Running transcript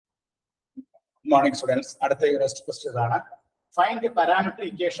Morning, students. Adutha rest question ആണ്. Find the parameter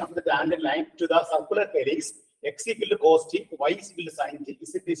equation of the tangent line to the circular helix x equal to cos t, y is equal to sin t,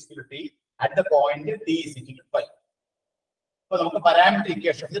 z is equal to t at the point t is equal to pi. അപ്പോൾ നമുക്ക് parameter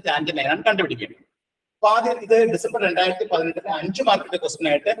equation of the tangent line ആണ് കണ്ടുപിടിക്കേണ്ടത്. അപ്പോൾ ആദ്യം ഇത് December 2018 5 മാർക്കിന്റെ question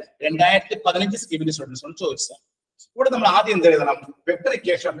ആയിട്ട് 2015 സ്കീമിന്റെ സ്റ്റുഡൻസിനോട് ചോദിച്ചതാണ്. ഇവിടെ നമ്മൾ ആദ്യം എന്ത് എഴുതണം? Vector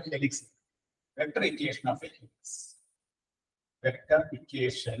equation of helix. Vector equation of helix. Vector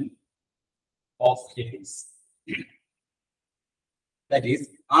equation of helix, that is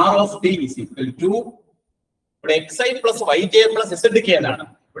r of t is equal to xi plus yj plus zk എന്നാണ്.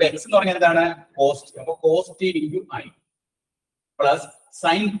 ഇവിടെ x എന്ന് പറഞ്ഞാൽ എന്താണ്? cos t. അപ്പോൾ cos t into i plus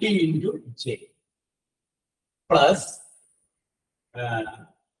sin t into j plus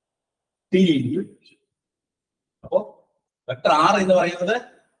t into j. അപ്പോൾ vector r എന്ന് പറയുന്നത്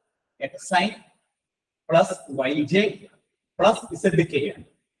xi plus yj plus zk ആണ്.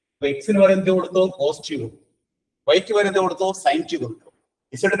 എക്സിന് പറയുന്നത് കൊടുത്തു cos t കൊടുത്തു, വൈക്ക് പറയുന്നത് കൊടുത്തു sin t കൊടുത്തു,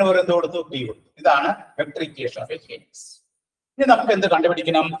 ഇസഡിന് പറയുന്നത് കൊടുത്തു t കൊടുത്തു. ഇതാണ് വെക്ടർ ഇക്വേഷൻ ഓഫ് ഹെലിക്സ്. ഇനി നമുക്ക് എന്ത്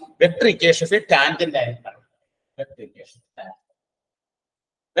കണ്ടുപിടിക്കണം? Vector equation of tangent line. Vector equation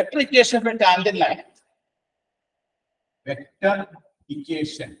of tangent line. Vector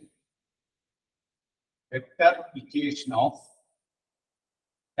equation of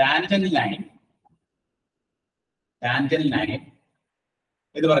tangent line.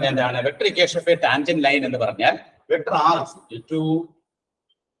 ഇത് പറഞ്ഞാൽ എന്താണ്? Vector equation of A tangent line എന്ന് പറഞ്ഞാൽ vector r is equal to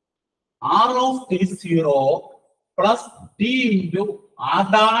r of t0 plus t into r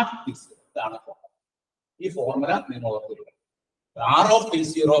dash t0. ഇതാണ് ഈ formula നിങ്ങൾ ഓർത്തിരിക്കണം. r of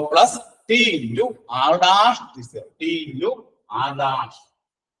t0 plus t into r dash t0, t into r dash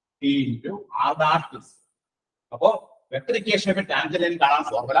t0. അപ്പോൾ vector equation of A tangent line കാണാൻ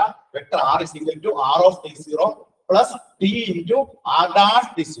formula vector r is equal to r of t0 plus t into r dash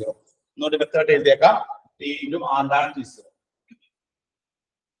t0. Not vector എഴുതിയേക്കാം. t into r dash t0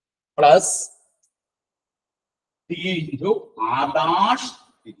 plus t into r dash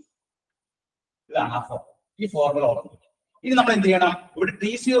t0. ഇതാണ് ആ formula. ഈ formula ഓർമ്മ. ഇനി നമ്മൾ എന്ത് ചെയ്യണം? ഇവിടെ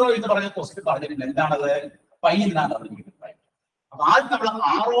t0 എന്ന് പറഞ്ഞ ക്വസ്റ്റ്യൻ പറഞ്ഞിട്ടുണ്ട്. എന്താണത്? പൈ എന്നാണ് പറഞ്ഞിരിക്കുന്നത്. അപ്പൊ ആദ്യം നമ്മൾ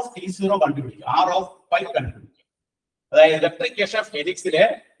r of t0 കണ്ടുപിടിക്കും, r of പൈ കണ്ടുപിടിക്കും. അതായത് വെക്ടർ ഇക്വേഷൻ ഓഫ് ഹെലിക്സിലെ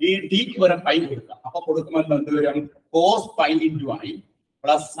ഈ ടിക്ക് വരെ പൈ കൊടുക്കാം. അപ്പൊ കൊടുക്കുമ്പോൾ എന്ത് വരും? cos pi into I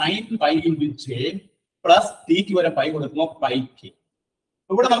plus sine pi into J plus tick വരെ പൈ കൊടുക്കുമ്പോൾ പൈ കെ.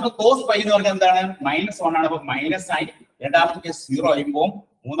 ഇവിടെ നമുക്ക് കോസ് പൈ എന്ന് പറഞ്ഞാൽ എന്താണ്? -1 ആണ്. അപ്പൊ മൈനസ് ഐ. രണ്ടാമത്തെ കേസ് 0 ആയിപ്പോൾ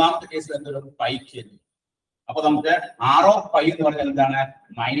മൂന്നാമത്തെ കേസിൽ എന്ത് വരും? Pi K. അപ്പൊ നമുക്ക് r ഓഫ് പൈ എന്ന് പറഞ്ഞാൽ എന്താണ്?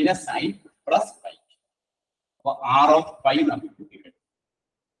 Minus I plus pi. അപ്പൊ r ഓഫ് പൈ നമുക്ക് കിട്ടും.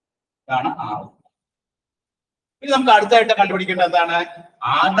 ഇതാണ് r. ഇനി നമുക്ക് അടുത്തായിട്ട് കണ്ടുപിടിക്കേണ്ടത് എന്താണ്?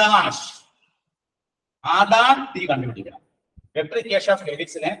 r dash t കണ്ടുപിടിക്കണം. വെക്ടർ ഇക്വേഷൻ ഓഫ്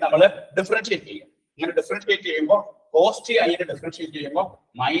ഹെലിക്സിനെ നമ്മൾ ഡിഫറൻഷിയേറ്റ് ചെയ്യും. ഇങ്ങനെ ഡിഫറൻഷിയേറ്റ് ചെയ്യുമ്പോൾ cos t i നെ ഡിഫറൻഷിയേറ്റ് ചെയ്യുമ്പോൾ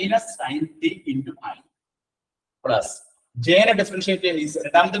minus sin t into i plus j നെ ഡിഫറൻഷിയേറ്റ്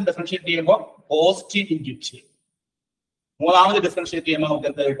രണ്ടാമത്തെ ഡിഫറൻഷിയേറ്റ് ചെയ്യുമ്പോൾ cos t into j. മൂന്നാമത് ഡിഫറൻഷിയേറ്റ് ചെയ്യുമ്പോൾ നമുക്ക്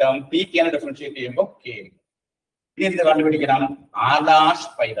എന്ത് കിട്ടും? t k നെ ഡിഫറൻഷിയേറ്റ് ചെയ്യുമ്പോൾ k. ഇനി എന്ത് കണ്ടുപിടിക്കണം? r dash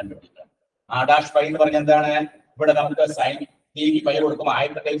പൈ കണ്ടുപിടിക്കണം. r dash പൈ എന്ന് പറഞ്ഞാൽ എന്താണ്? ഇവിടെ നമുക്ക് സൈൻ ടിക്ക് പൈ കൊടുക്കുമ്പോൾ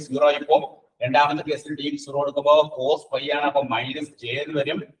ആദ്യത്തെ കേസ് 0 ആയിപ്പോൾ രണ്ടാമത്തെ കേസിൽ ടിക്ക് 0 കൊടുക്കുമ്പോൾ കോസ് പൈ ആണ്. അപ്പൊ മൈനസ് ജെ എന്ന്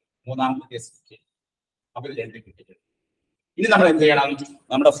വരും. മൂന്നാമത്തെ കേസിൽ കെ. അപ്പൊ ഇത് രണ്ട് കിട്ടിയിട്ടുണ്ട്. ഇനി നമ്മൾ എന്ത് ചെയ്യണം?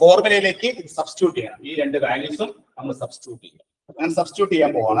 നമ്മുടെ ഫോർമുലയിലേക്ക് ഇത് സബ്സ്റ്റിറ്റ്യൂട്ട് ചെയ്യണം. ഈ രണ്ട് വാല്യൂസും നമ്മൾ സബ്സ്റ്റിറ്റ്യൂട്ട് ചെയ്യണം. അങ്ങനെ സബ്സ്റ്റിറ്റ്യൂട്ട്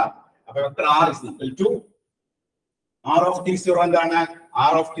ചെയ്യാൻ പോവാണ്. അപ്പൊ vector r is equal to r of t0 എന്താണ്?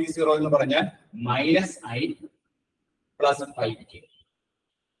 r of t0 എന്ന് പറഞ്ഞാൽ minus I plus pi K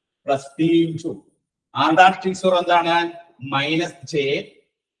plus T into r dash t0 എന്താണ്? മൈനസ് ജെ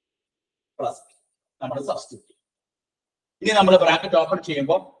പ്ലസ് നമ്മൾ സബ്സ്റ്റിറ്റ്യൂട്ട്. ഇനി നമ്മൾ ബ്രാക്കറ്റ് ഓപ്പൺ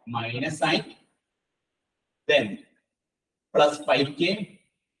ചെയ്യുമ്പോൾ minus I then plus pi K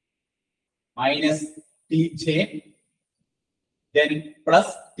minus T J then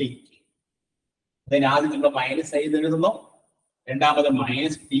plus T K. then ആദ്യം നമ്മൾ minus I എഴുതുന്നു, രണ്ടാമത്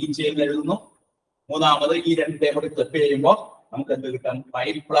minus T J എഴുതുന്നു, മൂന്നാമത് ഈ രണ്ട് കൂടി ക്ലിപ്പ് ചെയ്യുമ്പോൾ നമുക്ക് എന്ത് കിട്ടും? Pi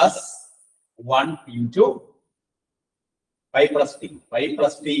plus 1 into pi plus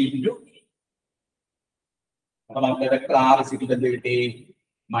t into k. അപ്പൊ നമുക്ക് vector r is equal to കിട്ടി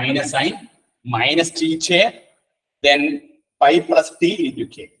minus I minus T J then pi plus t into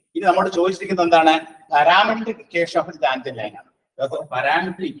k. ഇനി നമ്മൾ ചോദിച്ചിരിക്കുന്നത് എന്താണ്? Parametric equation of tangent line ആണ്.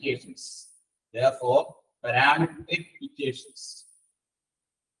 therefore parametric equations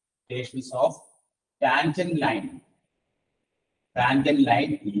of tangent line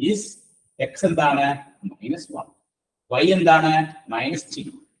is x എന്താണ്? -1, y എന്താണ്? -t,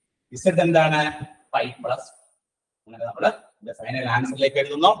 z എന്താണ്? π plus. അങ്ങനെ നമ്മൾ ഫൈനൽ ആൻസറിലേക്ക്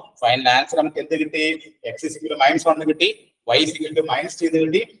എഴുതുന്നു. ഫൈനൽ ആൻസർ നമുക്ക് എന്ത് കിട്ടി? x is equal to -1 കിട്ടി, y is equal to -2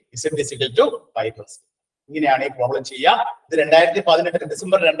 കിട്ടി, z is equal to 5+. ഇങ്ങനെയാണ് ഈ പ്രോബ്ലം ചെയ്യുക. ഇത് 2018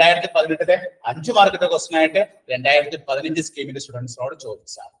 ഡിസംബർ 2018 5 മാർക്കിന്റെ ക്വസ്റ്റൻ ആയിട്ട് 2015 സ്കീമിന്റെ സ്റ്റുഡൻസിനോട്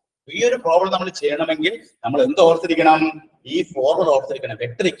ചോദിച്ചാണ്. ഈ ഒരു പ്രോബ്ലം നമ്മൾ ചെയ്യണമെങ്കിൽ നമ്മൾ എന്ത് ഓർത്തിരിക്കണം? ഈ ഫോർമുല ഓർത്തിരിക്കണം.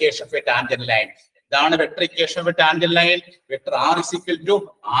 Vector equation of A tangent line. ഇതാണ് vector equation of A tangent line. Vector r is equal to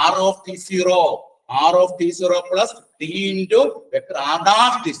r of t0 plus t into vector r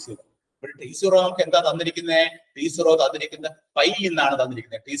dash t0. ഇവിടെ t0 നമുക്ക് എന്താ തന്നിരിക്കുന്നത്? t0 തന്നിരിക്കുന്നത് പൈ എന്നാണ്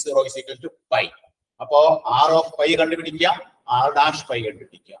തന്നിരിക്കുന്നത്. t0 is equal to pi. അപ്പോ r of pi കണ്ടുപിടിക്കുക, r dash pi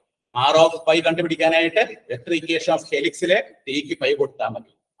കണ്ടുപിടിക്കുക. r of പൈ കണ്ടുപിടിക്കാനായിട്ട് വെക്ടർ ഇക്വേഷൻ ഓഫ് ഹെലിക്സിലെ t ക്ക് പൈ കൊടുത്താൽ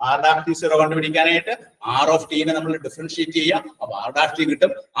മതി. r dash t0 കണ്ടുപിടിക്കാനായിട്ട് r of t നെ നമ്മൾ ഡിഫറൻഷിയേറ്റ് ചെയ്യാം. അപ്പൊ r dash t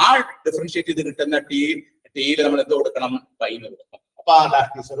കിട്ടും. ആ ഡിഫറൻഷിയേറ്റ് ചെയ്ത് കിട്ടുന്ന ടിയിൽ നമ്മൾ എന്ത് കൊടുക്കണം? പൈ എന്ന് കൊടുക്കണം. അപ്പൊ r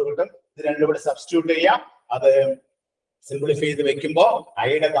dash t0 കിട്ടും. ഇത് രണ്ടും കൂടെ സബ്സ്റ്റിറ്റ്യൂട്ട് ചെയ്യാം. അത് സിംപ്ലിഫൈ ചെയ്ത് വെക്കുമ്പോ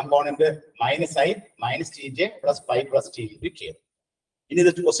ഐയുടെ component -i -tj + pi + t. ഇനി ഇത്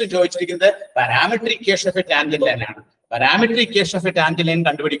ക്വസ്റ്റ്യൻ ചോദിച്ചിരിക്കുന്നത് parametric equation of A tangent line ആണ്. Parametric equation of A tangent line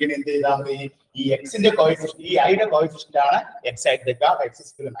കണ്ടുപിടിക്കുന്നത് എന്ത് ചെയ്താൽ മതി? ഈ എക്സിന്റെ കോഎഫിഷ്യന്റ്, ഈ ഐയുടെ കോഎഫിഷ്യന്റ് ആണ് എക്സ് ആയിട്ട് എടുക്കുക, x is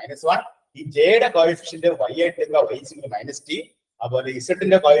equal to -1. ഈ ജെയുടെ കോഎഫിഷ്യന്റ് y ആയിട്ട് എടുക്കുക, y is equal to -t. അതുപോലെ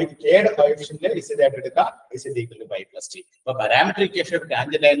ഇസഡിന്റെ കെയുടെ കോഎഫിഷ്യന്റ് z ആയിട്ട് എടുക്കുക, z equal to pi + t. അപ്പൊ parametric equation of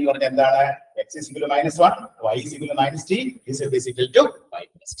tangent line എന്ന് പറഞ്ഞാൽ എന്താണ്? x is equal to -1, y is equal to -t, z is equal to pi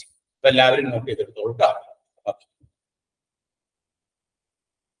 + t. അപ്പൊ എല്ലാവരും നോട്ട് ചെയ്തെടുത്തോളൂ കേട്ടോ.